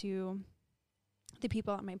 speak to the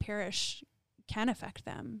people at my parish can affect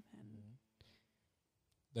them.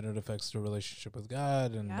 Then it affects their relationship with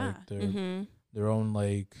God and like Mm-hmm. their own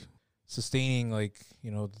like sustaining, like,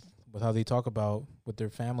 with how they talk about with their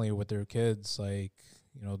family or with their kids. Like,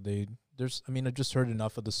 I just heard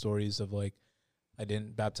enough of the stories of like, I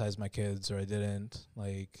didn't baptize my kids, or I didn't,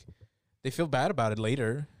 like, they feel bad about it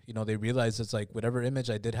later. They realize it's like whatever image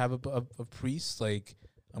I did have of priests, like,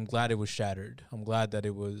 I'm glad it was shattered. I'm glad that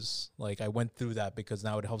it was like, I went through that, because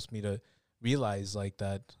now it helps me to realize like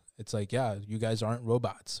that it's like, you guys aren't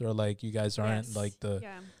robots, or like you guys aren't like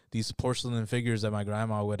these porcelain figures that my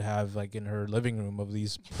grandma would have like in her living room of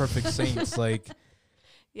these perfect saints. Like,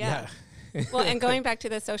 Well, and going back to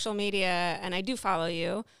the social media, and I do follow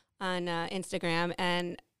you on Instagram,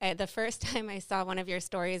 and the first time I saw one of your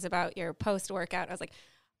stories about your post-workout, I was like,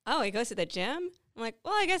 oh, he goes to the gym? I'm like,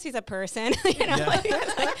 well, I guess he's a person. That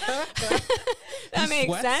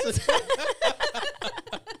makes sense.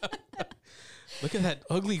 Look at that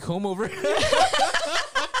ugly comb over.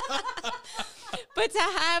 But to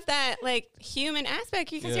have that like human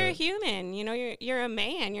aspect, because you're a human, you're a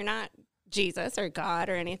man, you're not Jesus or God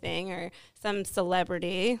or anything, or some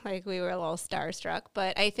celebrity. Like, we were a little starstruck,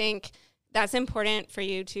 but I think that's important for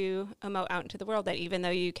you to emote out into the world, that even though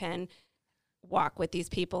you can walk with these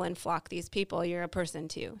people and flock these people. You're a person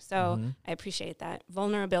too. So I appreciate that.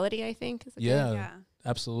 Vulnerability, I think, is a good.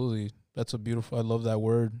 Absolutely. That's a beautiful, I love that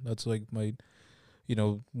word. That's like my,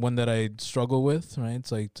 one that I struggle with, right?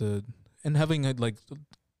 It's like and having a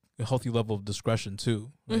healthy level of discretion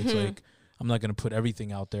too. Right? It's like, I'm not going to put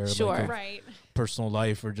everything out there. Sure. Like Right. personal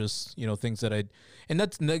life or just, things that and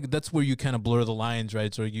that's where you kind of blur the lines,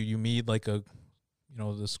 right? So you meet like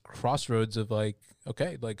this crossroads of like,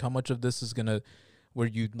 okay, like how much of this is going to, where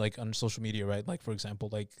you like on social media, right? Like, for example,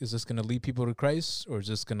 like, is this going to lead people to Christ or is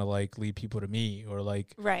this going to like lead people to me or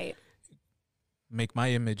like Right. make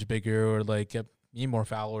my image bigger or like get me more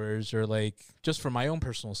followers or like just for my own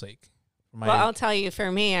personal sake? Well, I'll tell you, for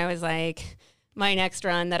me, I was like, my next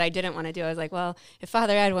run that I didn't want to do, I was like, well, if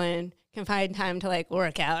Father Edwin can find time to like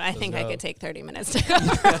work out, I think I could take 30 minutes to go.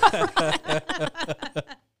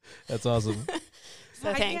 That's awesome.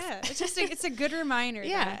 So thanks. Yeah, it's a good reminder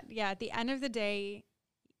Yeah. that, at the end of the day,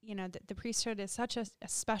 the priesthood is such a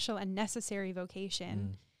special and necessary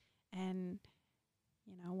vocation and,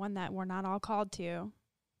 one that we're not all called to.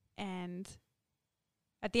 And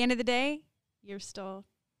at the end of the day, you're still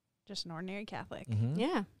just an ordinary Catholic.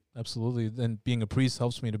 Yeah. Absolutely. Then being a priest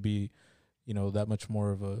helps me to be, that much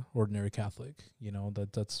more of a ordinary Catholic.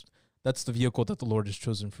 That's the vehicle that the Lord has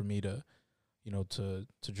chosen for me to, to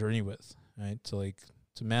journey with, right?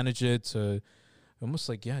 To manage it, to almost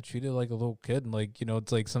like, treat it like a little kid. And like,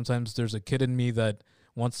 it's like sometimes there's a kid in me that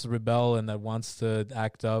wants to rebel and that wants to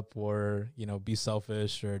act up or, be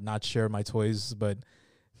selfish or not share my toys. But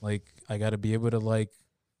like, I got to be able to like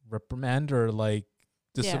reprimand or like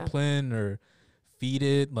discipline or feed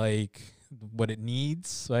it like what it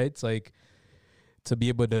needs, right? It's like to be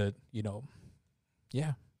able to,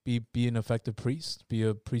 be an effective priest, be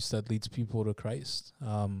a priest that leads people to Christ.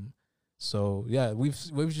 So yeah,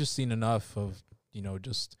 we've just seen enough of,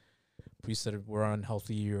 just priests that were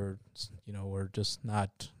unhealthy or, or just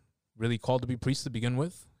not really called to be priests to begin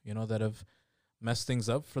with, that have messed things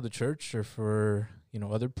up for the church or for,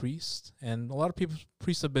 other priests. And a lot of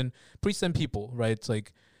priests have been priests and people, right? It's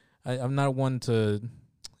like, I'm not one to,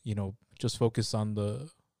 just focus on the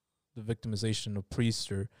victimization of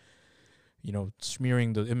priests or,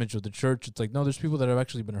 smearing the image of the church. It's like, no, there's people that have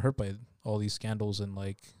actually been hurt by all these scandals and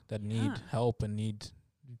like that need help and need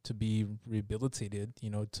to be rehabilitated,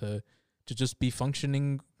 to just be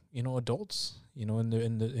functioning, adults,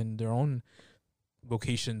 in their own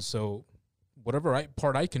vocations. So whatever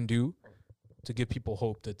part I can do to give people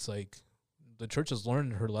hope, that's like the church has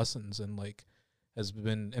learned her lessons and like has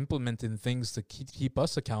been implementing things to keep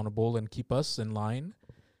us accountable and keep us in line,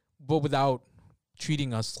 but without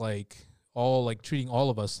treating us treating all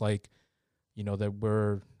of us like,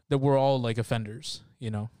 that we're all like offenders,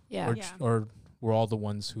 or we're all the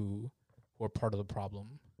ones who are part of the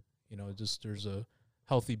problem. Just there's a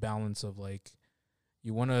healthy balance of like,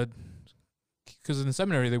 you want to, because in the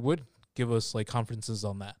seminary they would give us like conferences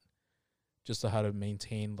on that, just to how to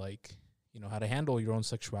maintain like, how to handle your own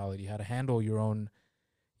sexuality, how to handle your own,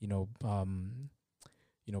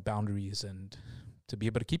 boundaries, and to be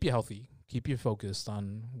able to keep you healthy, keep you focused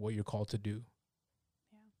on what you're called to do.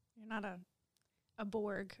 Yeah, you're not a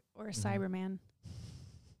Borg or a Cyberman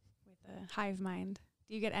with a hive mind.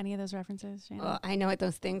 Do you get any of those references, Shannon? Well, I know what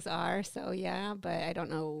those things are, so yeah, but I don't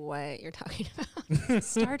know what you're talking about.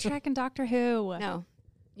 Star Trek and Doctor Who. No,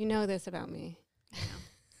 you know this about me.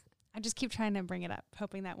 I just keep trying to bring it up,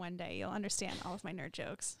 hoping that one day you'll understand all of my nerd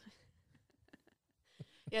jokes.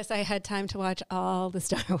 Yes, I had time to watch all the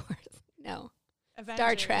Star Wars. No, Avengers.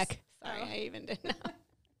 Star Trek. Sorry, Oh. I even didn't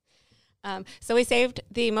know. So we saved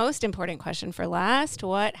the most important question for last.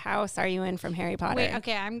 What house are you in from Harry Potter? Wait,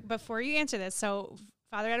 okay, before you answer this, so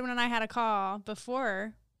Father Edwin and I had a call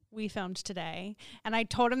before we filmed today, and I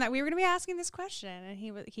told him that we were going to be asking this question, and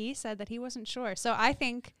he said that he wasn't sure. So I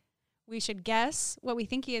think we should guess what we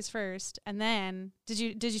think he is first, and then did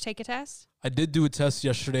you take a test? I did do a test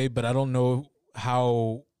yesterday, but I don't know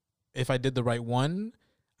if I did the right one.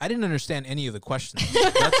 I didn't understand any of the questions.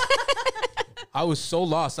 I was so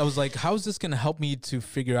lost. I was like, how is this going to help me to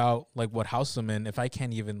figure out like what house I'm in if I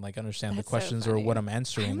can't even like understand That's the so questions or funny. what I'm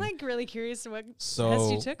answering? I'm like really curious what test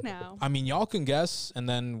So you took now. I mean, y'all can guess, and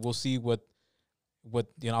then we'll see what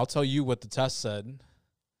I'll tell you what the test said.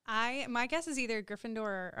 My guess is either Gryffindor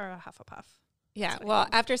or a Hufflepuff. Yeah, That's what I well,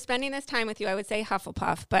 think. after spending this time with you, I would say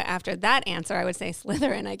Hufflepuff, but after that answer, I would say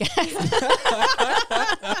Slytherin, I guess.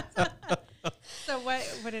 So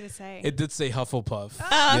what did it say? It did say Hufflepuff.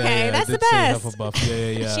 Oh, okay, it that's the did say best.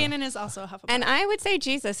 Hufflepuff. Yeah. Shannon is also a Hufflepuff. And I would say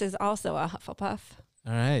Jesus is also a Hufflepuff.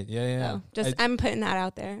 All right. Yeah. So just I'm putting that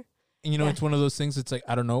out there. And yeah. it's one of those things. It's like,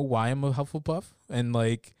 I don't know why I'm a Hufflepuff, and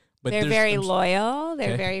like, But They're there's- very I'm s- loyal. They're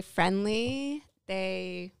Okay. very friendly.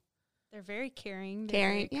 They're very caring. They're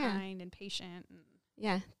Caring, very yeah. kind and patient.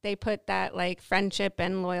 yeah, they put that like friendship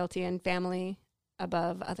and loyalty and family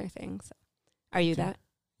above other things. Are you Okay. that?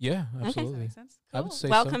 Yeah, Does that absolutely. make sense? I would Cool. say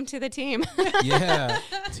Welcome to the team. so. Yeah,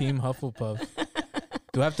 Team Hufflepuff.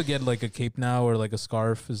 Do I have to get like a cape now or like a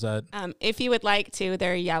scarf? Is that If you would like to,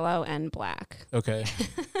 they're yellow and black. okay?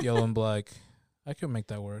 Yellow and black. I could make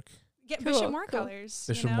that work. Get Cool, Bishop Moore cool. colors.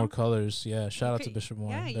 Bishop you know? Moore colors. Yeah, shout You out to could- Bishop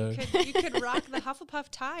Moore. Yeah, you could rock the Hufflepuff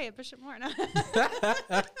tie at Bishop Moore. No.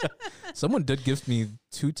 Someone did give me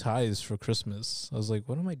 2 ties for Christmas. I was like,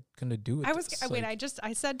 what am I gonna do with I was this? wait. Like,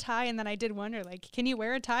 I said tie, and then I did wonder, like, can you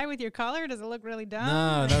wear a tie with your collar? Does it look really dumb?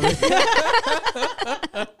 no, not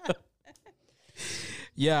really.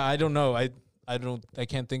 Yeah, I don't know. I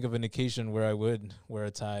can't think of an occasion where I would wear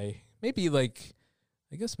a tie. Maybe like,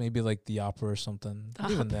 I guess maybe like the opera or something.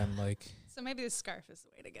 But even then, like, So maybe the scarf is the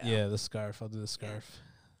way to go. yeah, the scarf. I'll do the scarf.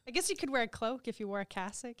 I guess you could wear a cloak if you wore a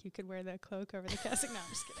cassock. You could wear the cloak over the cassock. No, I'm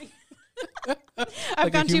just kidding. I've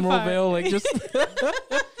Like gone a too humoral far. veil, like just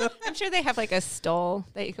I'm sure they have like a stole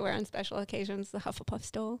that you can wear on special occasions, the Hufflepuff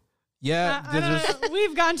stole. yeah. I There's don't know.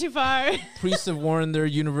 We've gone too far. priests have worn their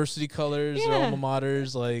university colors, their Yeah. alma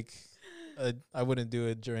maters. Like, I wouldn't do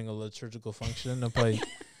it during a liturgical function. I'll probably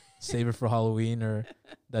save it for Halloween or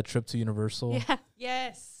that trip to Universal. Yeah.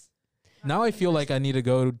 Yes. Now I feel like I need to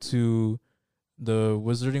go to the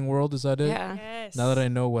Wizarding World. Is that it? Yeah. Yes. Now that I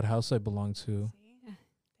know what house I belong to, See? Yeah.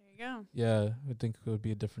 There you go. yeah, I think it would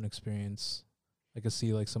be a different experience. I could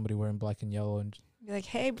see like somebody wearing black and yellow and Be like,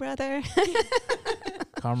 hey, brother.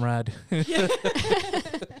 comrade,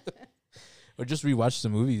 or just rewatch the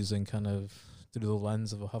movies and kind of through the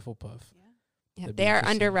lens of a Hufflepuff. Yeah, That'd be they are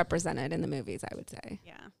interesting. underrepresented in the movies, I would say.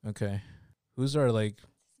 Yeah. Okay, who's our like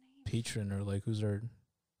patron or like who's our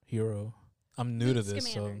hero? I'm new to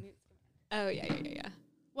this, so Oh, yeah.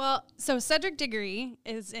 Well, so Cedric Diggory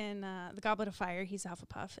is in the Goblet of Fire. He's a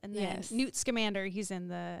Hufflepuff, and then Yes. Newt Scamander. He's in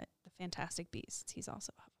the Fantastic Beasts. He's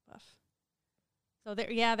also a Hufflepuff. So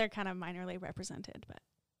they're kind of minorly represented, but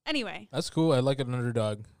anyway. that's cool. I like an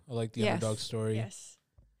underdog. I like the Yes. underdog story. Yes.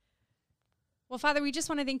 Well, Father, we just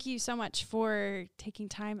want to thank you so much for taking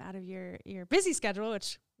time out of your busy schedule,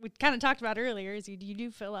 which we kind of talked about earlier, is you do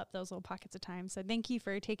fill up those little pockets of time. So thank you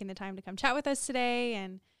for taking the time to come chat with us today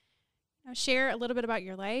and share a little bit about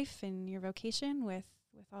your life and your vocation with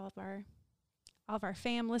all of our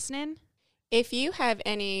fam listening. If you have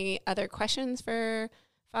any other questions for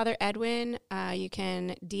Father Edwin, you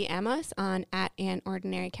can DM us on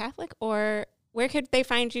 @AnOrdinaryCatholic, or where could they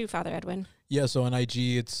find you, Father Edwin? Yeah, so on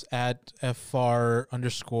IG it's @FR_Edwin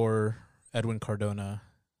Cardona.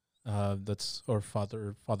 That's or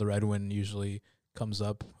Father Edwin usually comes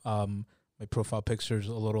up. My profile picture is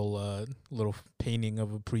a little painting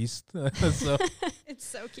of a priest. So It's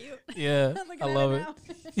so cute. yeah, Look I at love now.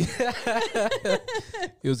 it.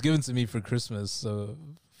 It was given to me for Christmas, so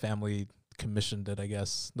family commissioned it. I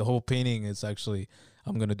guess the whole painting is actually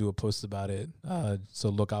I'm gonna do a post about it. So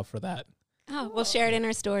look out for that. Oh, we'll share it in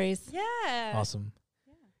our stories. Yeah. Awesome.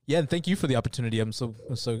 Yeah, and thank you for the opportunity. I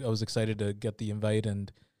was excited to get the invite,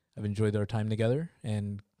 and I've enjoyed our time together.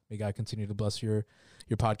 And may God continue to bless your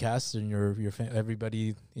podcast and your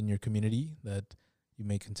everybody in your community, that you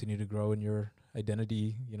may continue to grow in your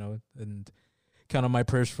identity. And count on my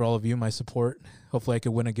prayers for all of you, my support. Hopefully, I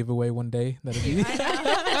could win a giveaway one day. That'd be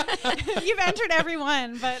You've entered every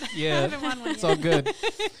one, but Yeah, I haven't won one it's yet. all good.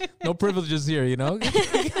 No privileges here,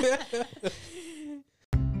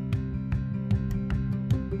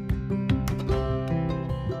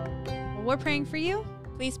 Well, we're praying for you.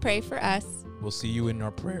 Please pray for us. We'll see you in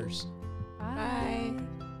our prayers.